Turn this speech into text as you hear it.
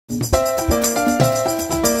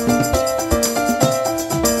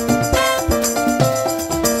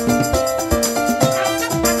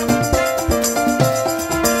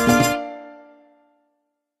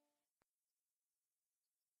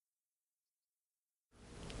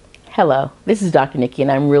Hello, this is Dr. Nicki,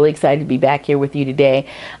 and I'm really excited to be back here with you today.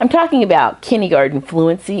 I'm talking about kindergarten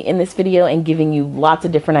fluency in this video and giving you lots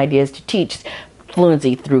of different ideas to teach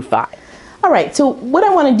fluency through 5. All right, so what I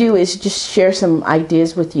want to do is just share some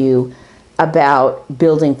ideas with you about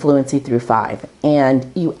building fluency through 5.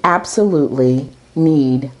 And you absolutely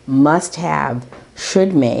need, must have,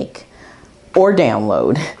 should make, or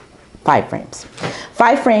download 5 frames.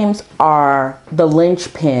 5 frames are the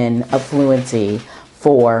linchpin of fluency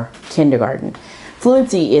for kindergarten.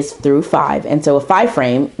 Fluency is through 5, and so a 5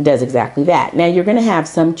 frame does exactly that. Now you're going to have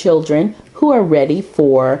some children who are ready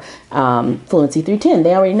for fluency through 10.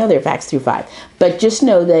 They already know their facts through 5, but just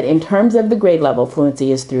know that in terms of the grade level,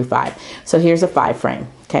 fluency is through 5. So here's a 5 frame.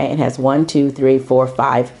 Okay, it has 1, 2, 3, 4,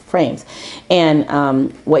 5 frames, and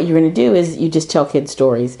what you're going to do is you just tell kids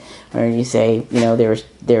stories, or you say, you know,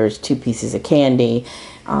 there's 2 pieces of candy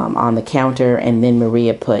on the counter, and then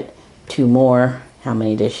Maria put 2 more. How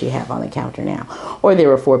many does she have on the counter now? Or there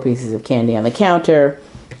were 4 pieces of candy on the counter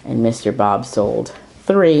and Mr. Bob sold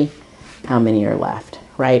 3. How many are left,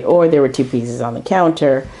 right? Or there were 2 pieces on the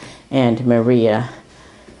counter and Maria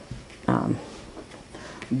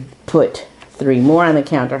put 3 more on the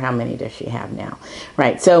counter. How many does she have now?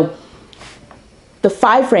 Right, so the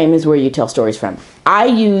 5 frame is where you tell stories from. I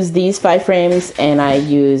use these 5 frames and I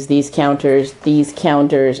use these counters. These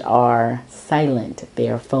counters are silent. They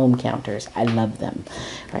are foam counters. I love them,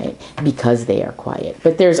 right? Because they are quiet.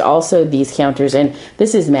 But there's also these counters, and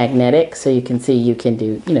this is magnetic, so you can see you can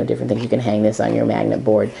do, you know, different things. You can hang this on your magnet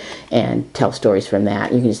board and tell stories from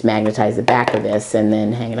that. You can just magnetize the back of this and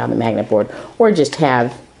then hang it on the magnet board, or just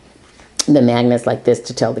have the magnets like this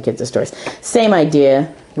to tell the kids the stories. Same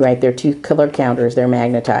idea, right? They're 2 color counters. They're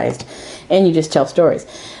magnetized, and you just tell stories.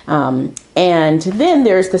 And then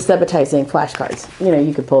there's the subitizing flashcards. You know,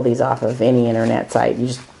 you could pull these off of any internet site. You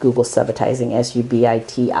just Google subitizing,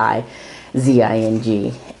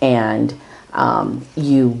 S-U-B-I-T-I-Z-I-N-G, and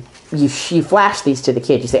you flash these to the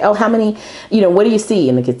kid. You say, oh, how many, you know, what do you see?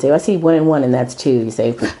 And the kids say, oh, I see 1 and 1, and that's 2. You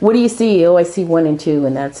say, what do you see? Oh, I see 1 and 2,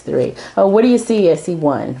 and that's 3. Oh, what do you see? I see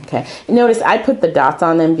 1. Okay. And notice I put the dots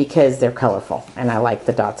on them because they're colorful, and I like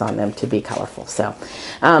the dots on them to be colorful. So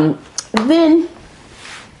then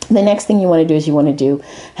the next thing you want to do is you want to do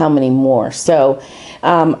how many more. So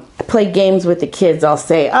play games with the kids. I'll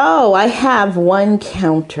say, oh, I have 1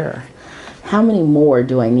 counter. How many more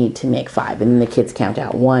do I need to make 5? And then the kids count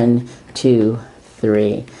out 1, 2,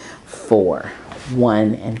 3, 4.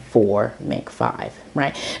 1 and 4 make 5,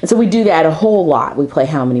 right? And so we do that a whole lot. We play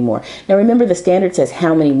how many more. Now remember, the standard says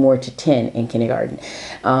how many more to 10 in kindergarten.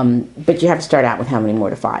 But you have to start out with how many more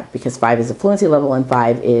to 5, because 5 is a fluency level and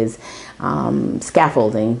 5 is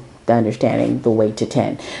scaffolding the understanding the way to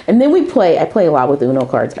 10. And then I play a lot with Uno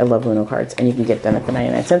cards. I love Uno cards, and you can get them at the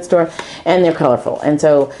 99-cent store, and they're colorful. And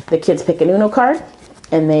so the kids pick an Uno card,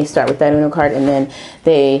 and they start with that Uno card, and then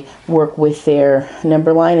they work with their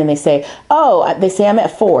number line, and they say, oh, they say I'm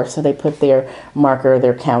at 4, so they put their marker,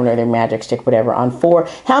 their counter, their magic stick, whatever, on 4.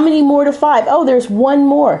 How many more to 5? Oh, there's 1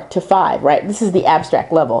 more to 5, right? This is the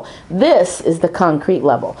abstract level. This is the concrete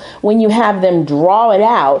level. When you have them draw it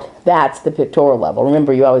out, that's the pictorial level.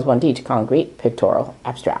 Remember, you always want to teach concrete, pictorial,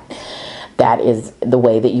 abstract. That is the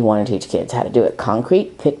way that you want to teach kids how to do it.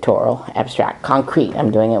 Concrete, pictorial, abstract. Concrete, I'm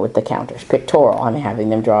doing it with the counters. Pictorial, I'm having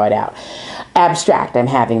them draw it out. Abstract, I'm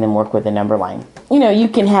having them work with a number line. You know, you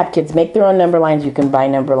can have kids make their own number lines. You can buy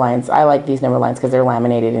number lines. I like these number lines because they're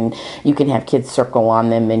laminated, and you can have kids circle on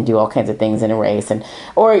them and do all kinds of things and erase.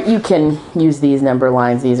 Or you can use these number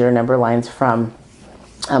lines. These are number lines from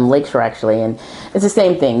Lakeshore, actually, and it's the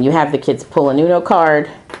same thing. You have the kids pull an Uno card.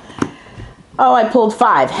 Oh, I pulled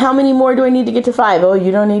 5. How many more do I need to get to 5? Oh,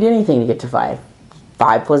 you don't need anything to get to 5.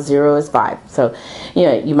 5 plus 0 is 5. So, you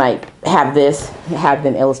know, you might have this, have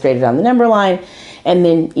them illustrated on the number line, and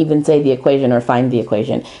then even say the equation or find the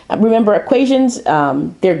equation. Remember, equations,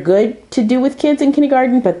 they're good to do with kids in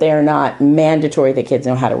kindergarten, but they are not mandatory that kids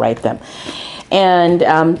know how to write them. And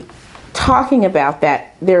talking about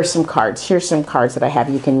that, there are some cards. Here's some cards that I have.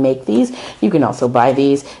 You can make these. You can also buy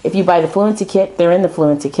these. If you buy the Fluency kit, they're in the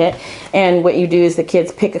Fluency kit. And what you do is the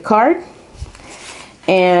kids pick a card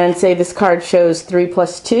and say this card shows 3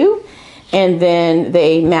 plus 2, and then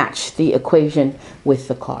they match the equation with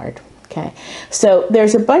the card. Okay, so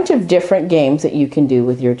there's a bunch of different games that you can do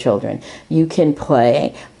with your children. You can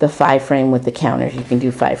play the 5-frame with the counters. You can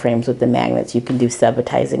do 5 frames with the magnets. You can do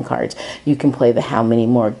subitizing cards. You can play the how many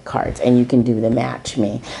more cards, and you can do the match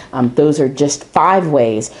me. Those are just 5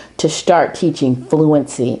 ways to start teaching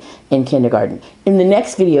fluency in kindergarten. In the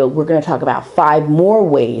next video, we're going to talk about 5 more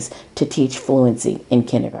ways to teach fluency in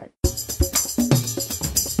kindergarten.